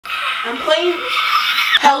I'm playing.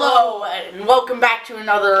 Hello, and welcome back to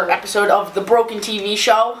another episode of the Broken TV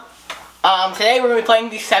Show. Today we're going to be playing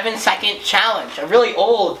the 7-second challenge, a really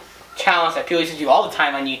old challenge that people used to do all the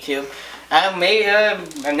time on YouTube. And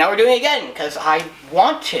now we're doing it again because I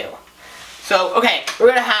want to. So, okay, we're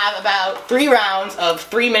going to have about 3 rounds of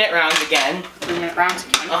 3-minute rounds again. 3-minute rounds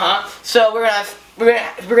again. So we're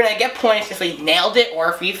gonna get points if we nailed it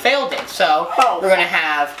or if we failed it. So we're gonna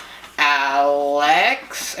have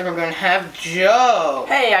Alex and we're gonna have Joe.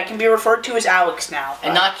 Hey, I can be referred to as Alex now.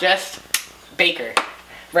 And not just Baker.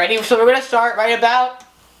 Ready? So we're gonna start right about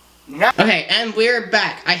now. Okay, and we're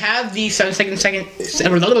back. I have the 7-second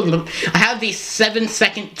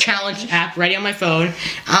challenge app ready on my phone.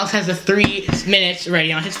 Alex has the 3 minutes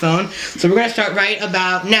ready on his phone. So we're gonna start right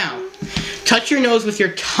about now. Touch your nose with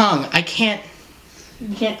your tongue. I can't.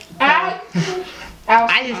 You can't.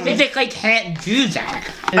 I physically can't do that.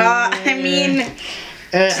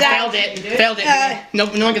 Failed it. Failed it. No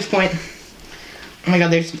one gets a point. Oh my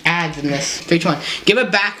god, there's ads in this. 3, 2, 1. Give a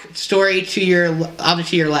backstory to your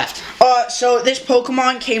left. So this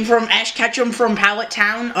Pokemon came from Ash Ketchum from Pallet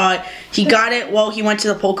Town. He got it while he went to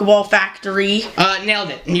the Pokeball factory. Nailed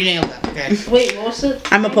it. You nailed it. Okay. Wait, what was it?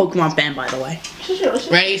 I'm a Pokemon fan, by the way.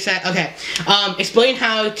 Ready, set, okay. Explain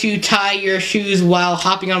how to tie your shoes while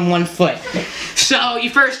hopping on one foot. So you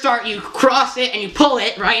first start, you cross it and you pull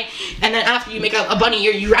it, right? And then after you make a bunny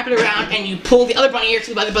ear, you wrap it around and you pull the other bunny ear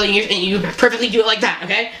to the other bunny ears and you perfectly do it like that,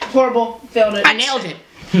 okay? Horrible. Failed it. I nailed it.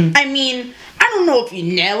 I mean, I don't know if you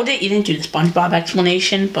nailed it. You didn't do the SpongeBob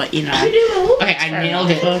explanation, but you know. Okay, I nailed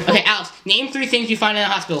it. Okay, Alex, name 3 things you find in a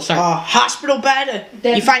hospital. Sorry. Hospital bed.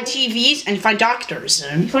 You find TVs and you find doctors.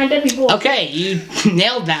 You find dead people. Okay, you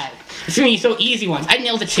nailed that. Assuming you so easy ones. I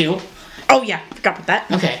nailed it too. Oh yeah, forgot about that.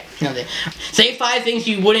 Okay, nailed it. Say 5 things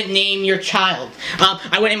you wouldn't name your child.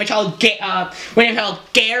 I wouldn't name my child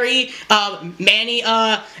Gary, Manny,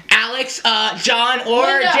 Alex, John, or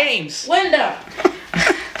Linda. James. Linda.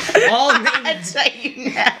 All names. I'd say you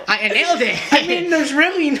nailed it. I nailed it. I mean, there's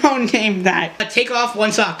really no name that. Take off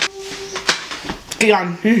 1 sock.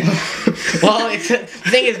 Gone. Well, the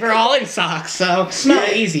thing is, we're all in socks, so it's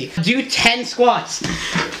not easy. Do 10 squats.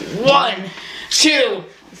 1, 2,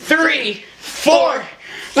 3, 4,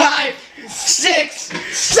 5, 6,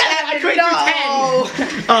 7. I couldn't do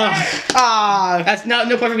 10. That's no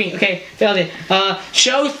point for me. Okay, failed it.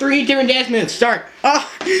 Show 3 different dance moves. Start.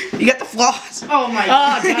 You got the floss. Oh my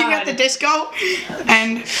god. You got the disco,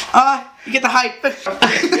 and you get the hype.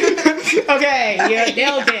 Okay, you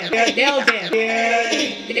nailed it.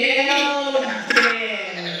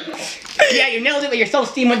 Yeah, you nailed it, but your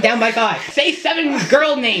self-esteem went down by 5. Say 7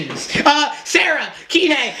 girl names. Sarah,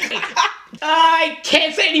 Kine. I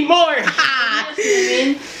can't say anymore.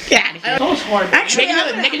 Yeah. Actually,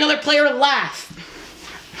 make another player laugh.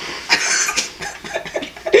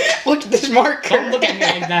 Look at this marker. Don't look at me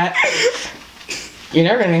like that. You're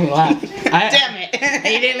never gonna make me laugh. Damn it.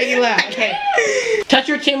 You didn't make me laugh. Okay. Touch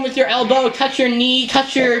your chin with your elbow. Touch your knee.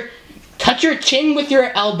 Touch your chin with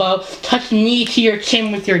your elbow. Touch knee to your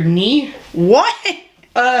chin with your knee. What?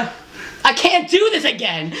 I can't do this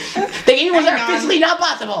again. The game was physically not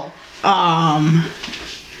possible.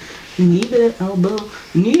 Knee to elbow.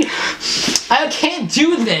 Knee. I can't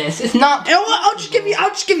do this. It's not. You know what? I'll just give you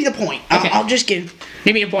the point. Okay. I'll just give.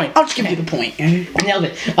 Give me a point. I'll just give you the point. I nailed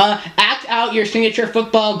it. Act out your signature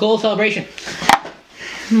football goal celebration.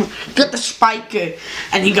 Get the spike,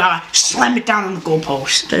 and you gotta slam it down on the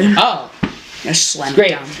goalpost. Oh. Just slam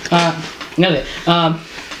Great. it down. Nailed it.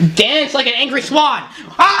 Dance like an angry swan.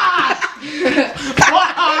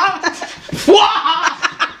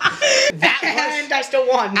 And I still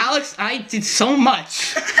won. Alex, I did so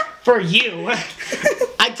much for you.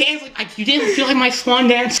 I danced like you didn't feel like my swan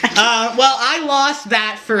dance. Well, I lost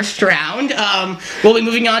that first round. We'll be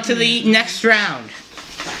moving on to the next round.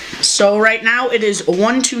 So right now it is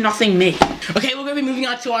 1-0 me. Okay, we're gonna be moving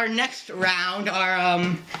on to our next round.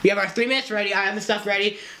 We have our 3 minutes ready. I have the stuff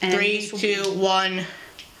ready. And 3, 2, 1.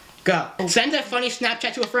 Go. Send a funny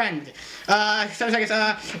Snapchat to a friend. 7 seconds.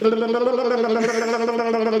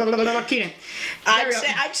 Keenan.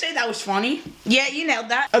 I'd say that was funny. Yeah, you nailed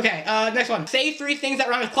that. Okay, next one. Say 3 things that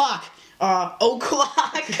rhyme with clock.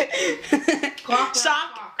 O'clock,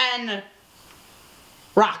 sock, and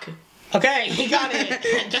rock. Okay, he got it.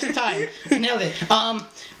 Just in time. Nailed it.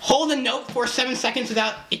 Hold a note for 7 seconds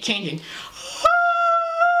without it changing.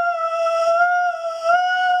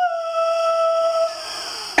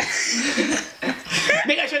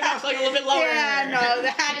 Maybe I should have like a little bit lower. Yeah, no,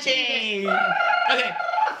 that changed. Okay.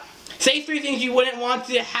 Say 3 things you wouldn't want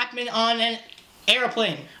to happen on an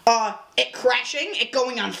airplane. It crashing, it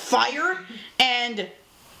going on fire, and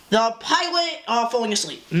The pilot falling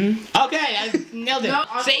asleep. Okay, I nailed it. No,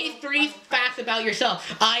 Say 3 facts about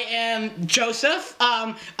yourself. I am Joseph.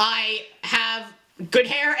 I have good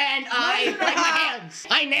hair and I like my hands.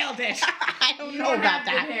 I nailed it. I don't know about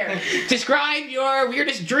that. Hair. Describe your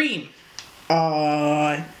weirdest dream.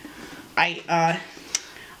 I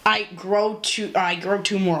grow 2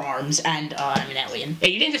 more arms and I'm an alien. Hey,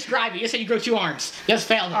 you didn't describe it. You just said you grow 2 arms. You just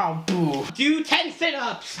failed it. Oh, boo. Do 10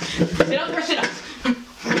 sit-ups. Sit-ups or sit-ups?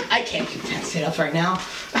 I can't do 10 sit-ups right now.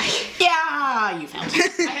 Yeah, you found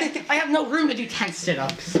it. I have no room to do 10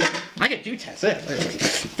 sit-ups. I could do 10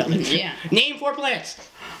 sit-ups. Yeah. Name 4 planets.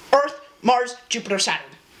 Earth, Mars, Jupiter, Saturn.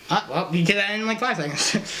 Well, you did that in like 5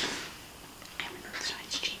 seconds. I'm an earth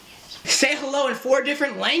science genius. Say hello in 4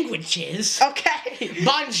 different languages. Okay.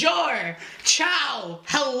 Bonjour, ciao,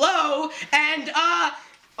 hello, and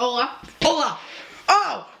Hola. hola.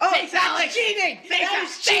 Oh, Thanks, Alex. cheating. That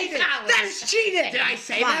is cheating. That is cheating. Did I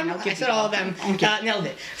say Fine, them? I'll give I said you all of that. them. Nailed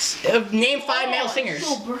it. Name 5 male singers.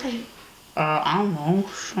 So bright. I don't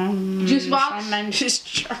know. Juice box?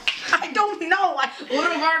 I don't know.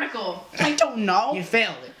 What of article? I don't know. You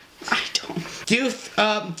failed it. I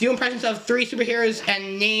don't. Do impressions of 3 superheroes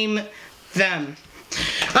and name them.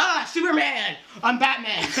 Superman. I'm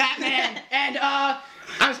Batman. Batman. And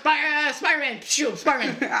I'm Spider-Man. Shoot,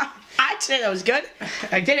 Spider-Man. I'd say that was good.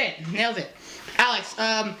 I did it. Nailed it. Alex,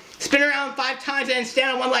 spin around 5 times and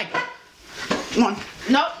stand on 1 leg. 1,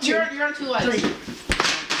 No, you're on 2 legs.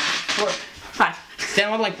 4, 5.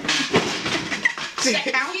 Stand on 1 leg. Does that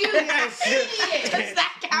count? Yes. Does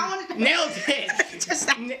that count? Nailed it. Does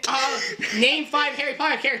that Name 5 Harry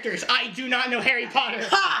Potter characters. I do not know Harry Potter.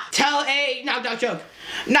 Ha! Tell a knocked out joke.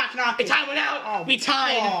 Knock, knock. The time went out. Oh, we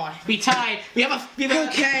tied. God. We tied. We have a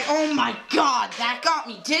Okay, oh my god, that got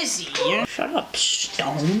me dizzy. Shut up,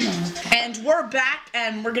 Stone. And we're back,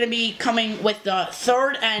 and we're gonna be coming with the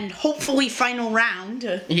 3rd and hopefully final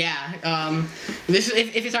round. Yeah, this is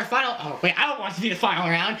if it's our final. Oh wait, I don't want it to be the final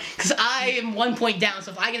round because I am 1 point down.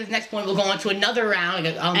 So if I get the next point, we'll go on to another round.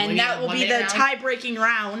 And that will be the tie-breaking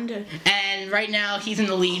round. And right now he's in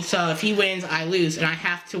the lead. So if he wins, I lose, and I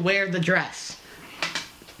have to wear the dress.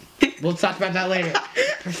 We'll talk about that later.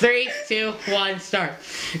 3, 2, 1, start.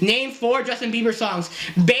 Name 4 Justin Bieber songs.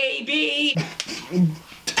 Baby.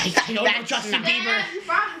 I don't know Justin Bieber.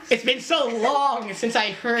 It's been so long since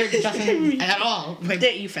I heard Justin at all.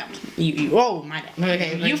 You failed. You oh my bad.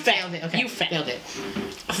 Okay, you failed it. Okay, you failed it.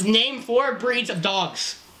 Name 4 breeds of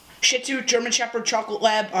dogs. Shih Tzu, German Shepherd, Chocolate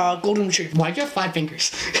Lab, Golden Retriever. Why'd you have 5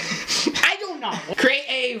 fingers? I don't know. Create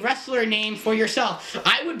a wrestler name for yourself.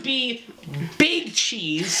 I would be Big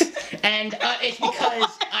Cheese, and it's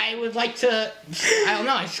because I would like to. I don't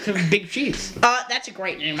know. It's because Big Cheese. That's a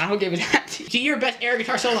great name. I'll give it that. Do your best air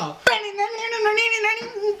guitar solo.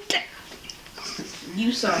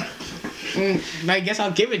 You suck. I guess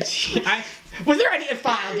I'll give it to you. Was there any?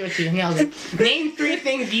 Fine, I'll give it to you. Nailed it. Name 3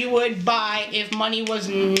 things you would buy if money was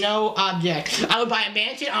no object. I would buy a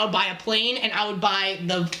mansion, I would buy a plane, and I would buy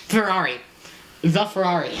the Ferrari. The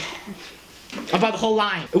Ferrari. I'll buy the whole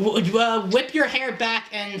line. Whip your hair back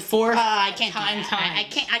and forth. I can't. Times. I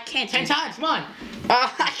can't. 10 times. Come on.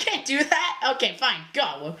 I can't do that. Okay, fine.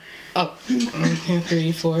 Go. Oh. 1, 2,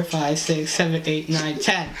 3, 4, 5, 6, 7, 8, 9,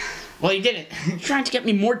 10. Well, you did it. You're trying to get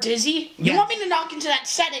me more dizzy? You Yes. want me to knock into that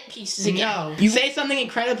set it pieces again? No. You say something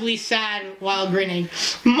incredibly sad while grinning.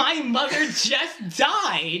 My mother just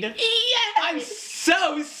died. Yeah. I'm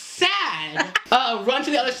so sad. Run to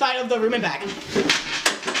the other side of the room and back.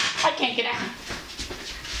 I can't get out.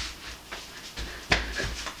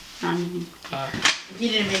 You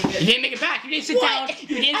didn't make it. You didn't make it back. You didn't sit What? down.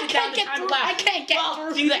 You didn't I sit can't down. get through. I can't get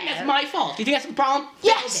through. Do you think that's my fault? Do you think that's the problem?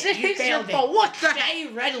 Yes, Failed it. You it's your failed it. fault. What the heck? Say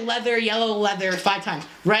red leather, yellow leather 5 times.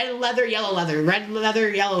 Red leather, yellow leather. Red leather,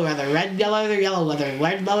 yellow leather. Red leather, yellow leather.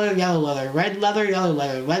 Red leather, yellow leather. Red leather, yellow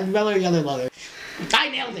leather. Red leather, yellow leather. I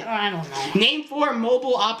nailed it. I don't know. Name 4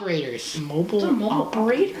 mobile operators. Mobile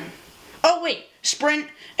operator? Oh wait, Sprint,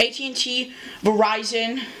 AT&T,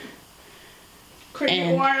 Verizon,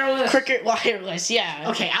 Cricket wireless. Cricket Wireless. Yeah.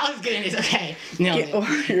 Okay, I was good at this. Okay, nailed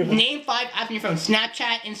it. Name 5 apps on your phone.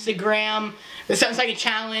 Snapchat, Instagram. This sounds like a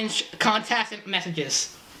challenge. Contacts and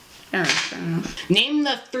messages. Name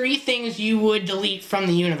the 3 things you would delete from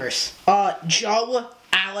the universe. Joe,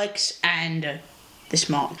 Alex, and this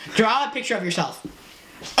mom. Draw a picture of yourself.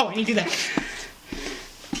 Oh, I need to do that.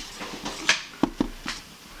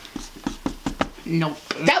 Nope.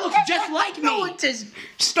 That looks just like me. No, it says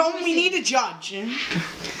Stone. We need a judge.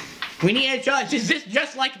 We need a judge. Is this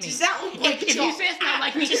just like me? Does that look like if Joe? you say it's not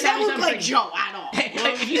like me, Does it that sounds look like pretty. Joe at all?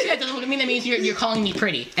 If you say that doesn't look at me, that means you're calling me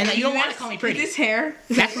pretty, and that you don't want to call me pretty. This hair?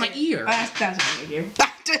 That's my ear. That's what I do.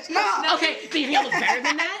 does not. Okay, so you think I look better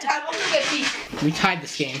than that? I want to get peek. We tied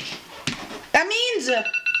this game. That means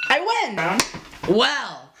I win.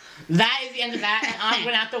 Well, that is the end of that, and I'm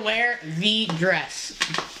gonna have to wear the dress.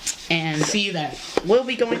 And See you then. we'll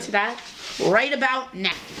be going to that right about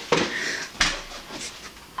now.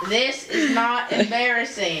 This is not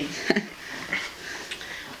embarrassing.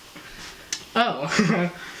 Oh.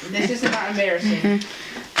 This is not embarrassing.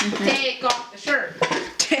 Take off the shirt.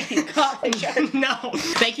 Take off the shirt. No.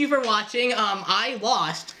 Thank you for watching. I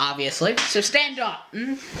lost, obviously. So stand up.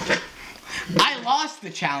 I lost the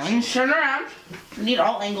challenge. Turn around. We need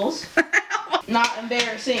all angles. Not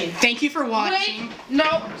embarrassing. Thank you for watching. Wait.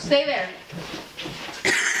 No. Stay there.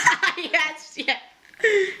 Yes, yeah.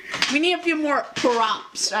 We need a few more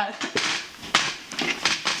props.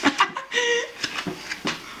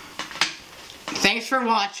 Thanks for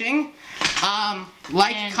watching.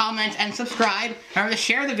 Like, And- comment, and subscribe. Remember to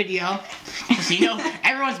share the video. Because, you know,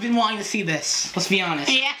 everyone's been wanting to see this. Let's be honest.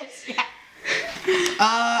 Yes, yeah.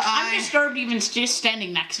 I'm I'm disturbed even just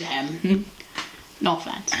standing next to him. No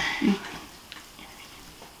offense.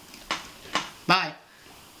 Bye.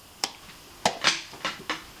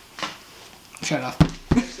 Shut up.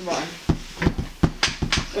 Which one?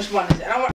 Which one is it? I don't want